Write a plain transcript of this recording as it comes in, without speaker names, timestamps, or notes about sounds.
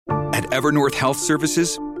At Evernorth Health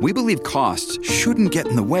Services, we believe costs shouldn't get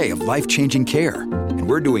in the way of life-changing care, and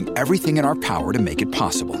we're doing everything in our power to make it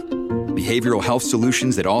possible. Behavioral health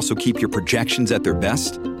solutions that also keep your projections at their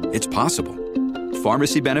best? It's possible.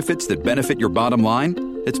 Pharmacy benefits that benefit your bottom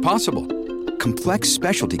line? It's possible. Complex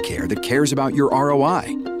specialty care that cares about your ROI?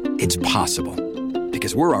 It's possible.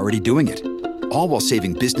 Because we're already doing it. All while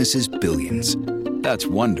saving businesses billions. That's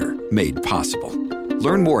Wonder made possible.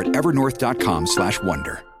 Learn more at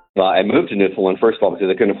evernorth.com/wonder. I moved to Newfoundland, first of all, because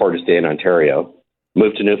I couldn't afford to stay in Ontario.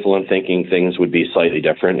 Moved to Newfoundland thinking things would be slightly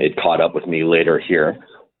different. It caught up with me later here.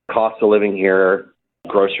 Cost of living here,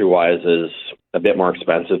 grocery-wise, is a bit more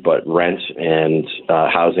expensive, but rent and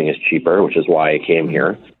housing is cheaper, which is why I came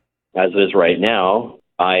here. As it is right now,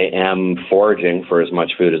 I am foraging for as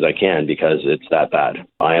much food as I can because it's that bad.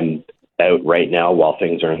 I am out right now while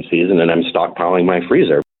things are in season, and I'm stockpiling my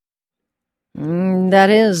freezer. That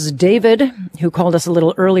is David, who called us a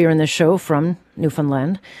little earlier in the show from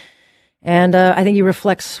Newfoundland. And I think he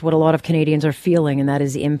reflects what a lot of Canadians are feeling, and that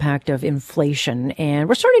is the impact of inflation. And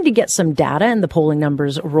we're starting to get some data and the polling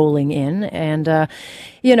numbers rolling in. And,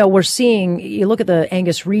 we're seeing, you look at the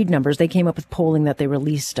Angus Reid numbers, they came up with polling that they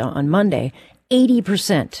released on Monday.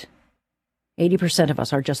 80% of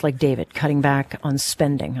us are just like David, cutting back on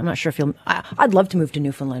spending. I'm not sure if I'd love to move to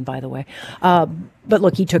Newfoundland, by the way. But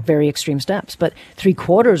look, he took very extreme steps. But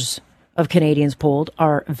 3/4 of Canadians polled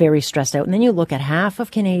are very stressed out. And then you look at half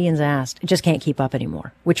of Canadians asked, just can't keep up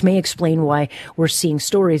anymore, which may explain why we're seeing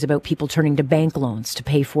stories about people turning to bank loans to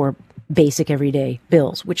pay for basic everyday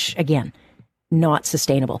bills, which, again, not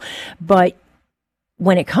sustainable. But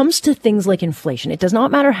when it comes to things like inflation, it does not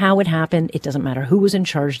matter how it happened. It doesn't matter who was in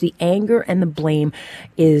charge. The anger and the blame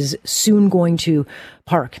is soon going to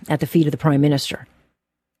park at the feet of the Prime Minister.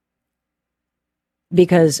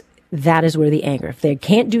 Because that is where the anger, if they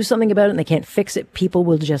can't do something about it and they can't fix it,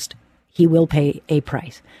 he will pay a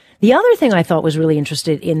price. The other thing I thought was really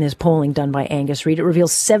interesting in this polling done by Angus Reid, it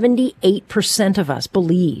reveals 78% of us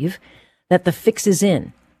believe that the fix is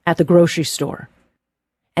in at the grocery store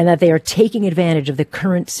and that they are taking advantage of the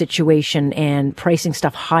current situation and pricing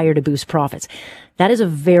stuff higher to boost profits. That is a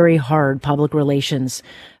very hard public relations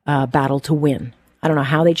battle to win. I don't know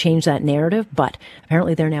how they changed that narrative, but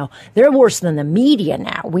apparently they're worse than the media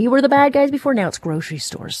now. We were the bad guys before. Now it's grocery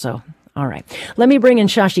stores. So, all right. Let me bring in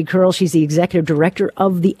Shashi Kurl. She's the executive director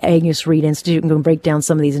of the Angus Reid Institute and going to break down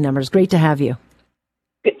some of these numbers. Great to have you.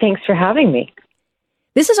 Good. Thanks for having me.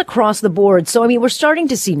 This is across the board. So, we're starting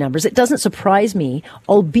to see numbers. It doesn't surprise me,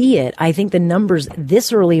 albeit I think the numbers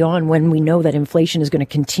this early on, when we know that inflation is going to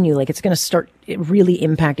continue, it's going to start really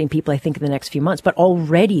impacting people, I think, in the next few months. But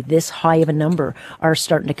already this high of a number are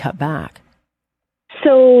starting to cut back.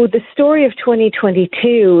 So the story of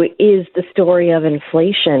 2022 is the story of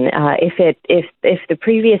inflation. If the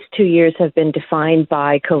previous 2 years have been defined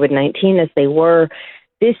by COVID-19 as they were,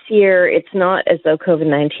 this year, it's not as though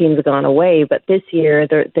COVID-19 has gone away, but this year,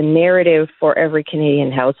 the narrative for every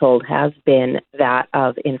Canadian household has been that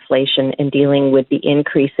of inflation and dealing with the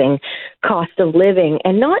increasing cost of living,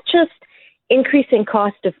 and not just increasing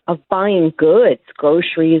cost of buying goods,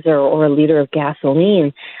 groceries or a liter of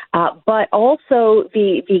gasoline, but also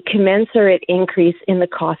the commensurate increase in the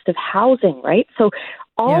cost of housing, right? So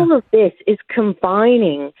all of this is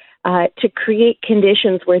combining to create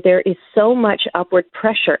conditions where there is so much upward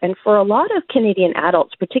pressure. And for a lot of Canadian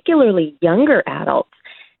adults, particularly younger adults,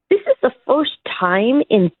 this is the first time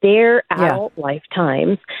in their adult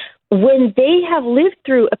lifetimes when they have lived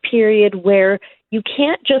through a period where you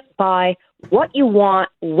can't just buy what you want,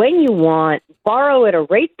 when you want, borrow at a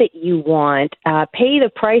rate that you want, pay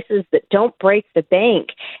the prices that don't break the bank,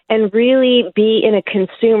 and really be in a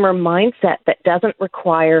consumer mindset that doesn't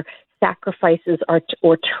require sacrifices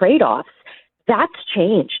or trade-offs. That's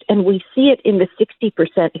changed, and we see it in the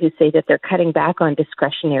 60% who say that they're cutting back on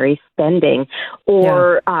discretionary spending,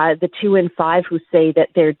 or the 2 in 5 who say that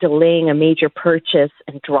they're delaying a major purchase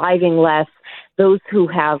and driving less. Those who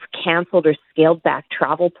have canceled or scaled back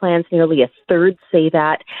travel plans, nearly a third say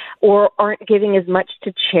that, or aren't giving as much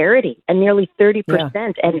to charity, and nearly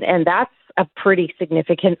 30%, and that's a pretty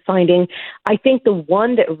significant finding. I think the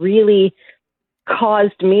one that really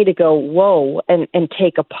caused me to go, whoa, and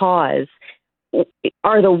take a pause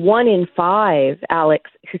are the 1 in 5, Alex,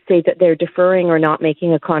 who say that they're deferring or not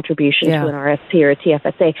making a contribution to an RSP or a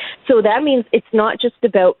TFSA. So that means it's not just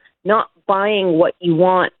about not buying what you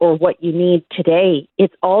want or what you need today.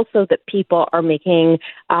 It's also that people are making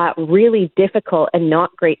really difficult and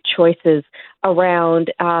not great choices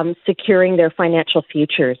around securing their financial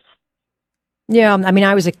futures. Yeah, I mean,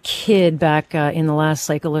 I was a kid back in the last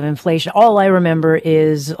cycle of inflation. All I remember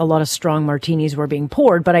is a lot of strong martinis were being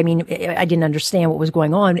poured, but I mean, I didn't understand what was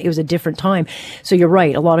going on. It was a different time. So you're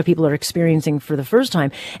right. A lot of people are experiencing for the first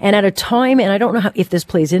time. And at a time, and I don't know if this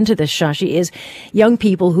plays into this, Shashi, is young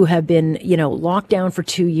people who have been, locked down for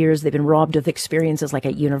 2 years. They've been robbed of experiences like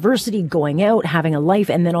at university, going out, having a life,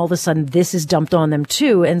 and then all of a sudden this is dumped on them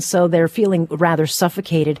too. And so they're feeling rather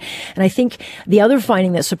suffocated. And I think the other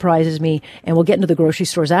finding that surprises me, and we'll get into the grocery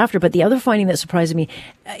stores after, but the other finding that surprises me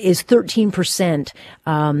is 13%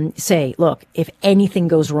 say, look, if anything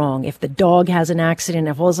goes wrong, if the dog has an accident,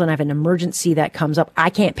 if all of a sudden I have an emergency that comes up,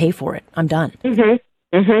 I can't pay for it. I'm done. Mm-hmm.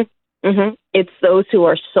 Mm-hmm. Mm-hmm. It's those who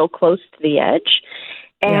are so close to the edge.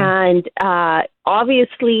 And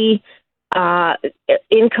obviously,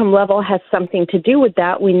 income level has something to do with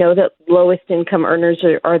that. We know that lowest income earners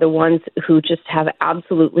are the ones who just have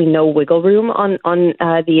absolutely no wiggle room on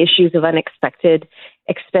the issues of unexpected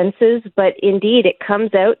expenses. But indeed, it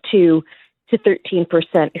comes out to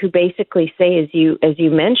 13% who basically say, as you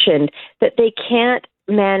mentioned, that they can't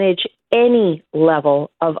manage any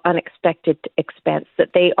level of unexpected expense,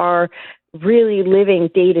 that they are really living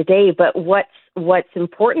day to day. But what's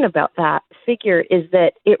important about that figure is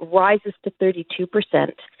that it rises to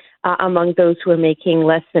 32% among those who are making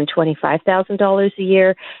less than $25,000 a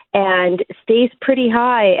year, and stays pretty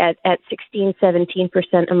high at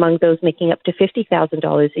 16-17% among those making up to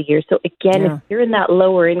 $50,000 a year. So again, if you're in that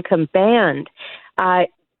lower income band,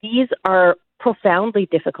 these are profoundly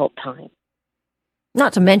difficult times.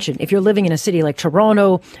 Not to mention, if you're living in a city like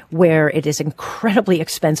Toronto, where it is incredibly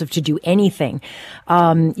expensive to do anything,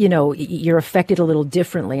 you're affected a little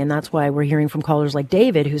differently. And that's why we're hearing from callers like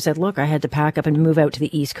David, who said, look, I had to pack up and move out to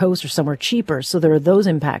the East Coast or somewhere cheaper. So there are those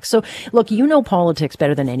impacts. So look, politics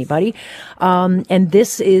better than anybody. And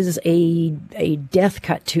this is a death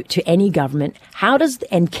cut to any government. How does,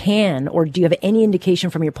 and can, or do you have any indication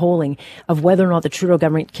from your polling of whether or not the Trudeau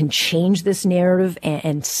government can change this narrative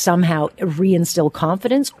and somehow reinstill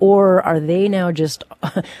confidence, or are they now just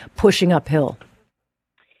pushing uphill?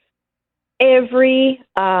 Every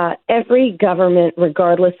government,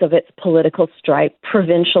 regardless of its political stripe,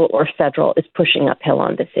 provincial or federal, is pushing uphill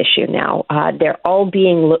on this issue now. They're all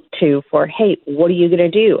being looked to for, hey, what are you going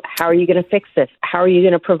to do? How are you going to fix this? How are you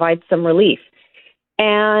going to provide some relief?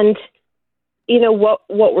 And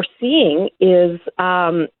what we're seeing is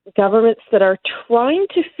governments that are trying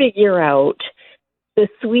to figure out the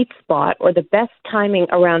sweet spot or the best timing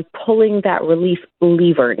around pulling that relief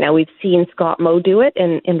lever. Now, we've seen Scott Moe do it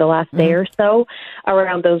in the last day or so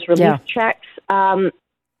around those relief checks.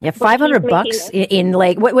 $500 in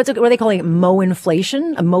like, what are they calling it?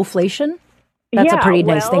 Mo-inflation? A mo-flation? That's a pretty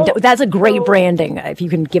nice thing. That's a great branding if you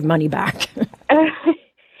can give money back.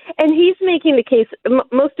 And he's making the case,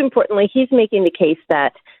 most importantly, he's making the case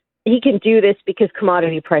that he can do this because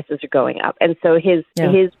commodity prices are going up. And so his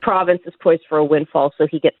province is poised for a windfall, so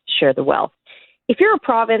he gets to share the wealth. If you're a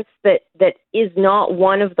province that is not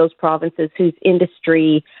one of those provinces whose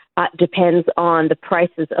industry depends on the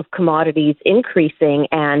prices of commodities increasing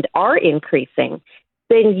and are increasing,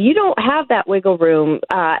 then you don't have that wiggle room.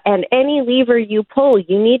 And any lever you pull,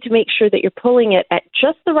 you need to make sure that you're pulling it at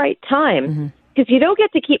just the right time, because you don't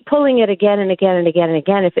get to keep pulling it again and again and again and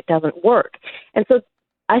again if it doesn't work. And so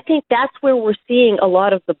I think that's where we're seeing a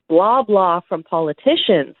lot of the blah, blah from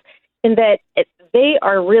politicians, in that they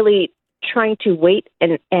are really trying to wait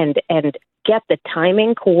and get the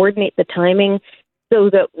timing, coordinate the timing, so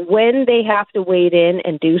that when they have to wade in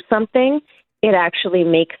and do something, it actually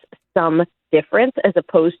makes some difference, as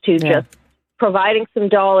opposed to just providing some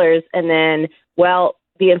dollars and then, well,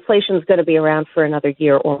 the inflation is going to be around for another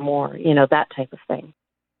year or more, that type of thing.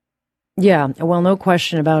 Yeah, well, no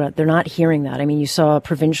question about it. They're not hearing that. I mean, you saw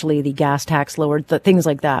provincially the gas tax lowered, things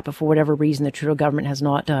like that. But for whatever reason, the Trudeau government has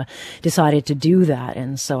not decided to do that.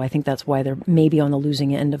 And so I think that's why they're maybe on the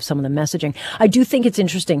losing end of some of the messaging. I do think it's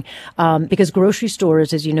interesting because grocery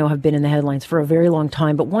stores, as you know, have been in the headlines for a very long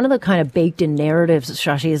time. But one of the kind of baked in narratives,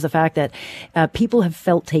 Shashi, is the fact that people have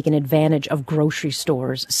felt taken advantage of grocery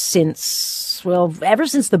stores ever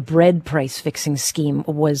since the bread price fixing scheme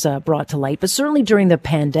was brought to light, but certainly during the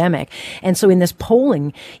pandemic. And so in this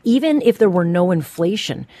polling, even if there were no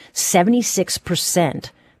inflation, 76%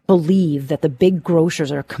 believe that the big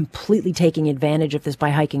grocers are completely taking advantage of this by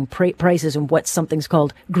hiking prices and what something's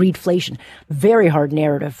called greedflation. Very hard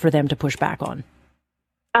narrative for them to push back on.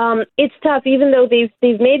 It's tough, even though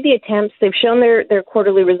they've made the attempts. They've shown their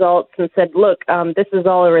quarterly results and said, look, this is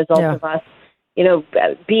all a result of us,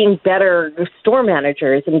 being better store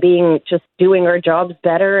managers and doing our jobs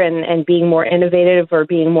better and being more innovative or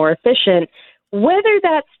being more efficient. Whether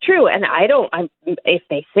that's true, and if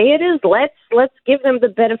they say it is, let's give them the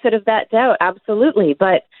benefit of that doubt. Absolutely.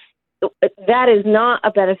 But that is not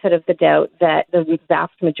a benefit of the doubt that the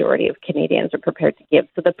vast majority of Canadians are prepared to give.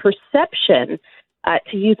 So the perception,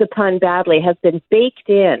 to use a pun badly, has been baked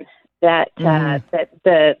in that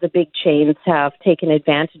the big chains have taken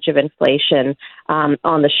advantage of inflation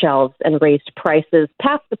on the shelves and raised prices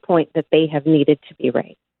past the point that they have needed to be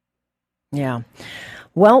raised. Yeah.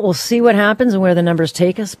 Well, we'll see what happens and where the numbers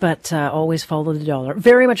take us, but always follow the dollar.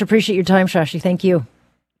 Very much appreciate your time, Shashi. Thank you.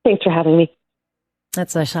 Thanks for having me.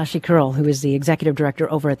 That's Shashi Kurl, who is the executive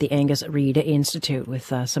director over at the Angus Reid Institute,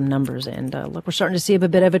 with some numbers. And look, we're starting to see a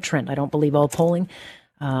bit of a trend. I don't believe all polling.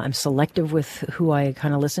 I'm selective with who I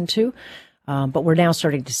kind of listen to. But we're now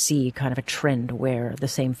starting to see kind of a trend where the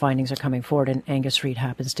same findings are coming forward, and Angus Reid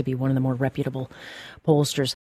happens to be one of the more reputable pollsters.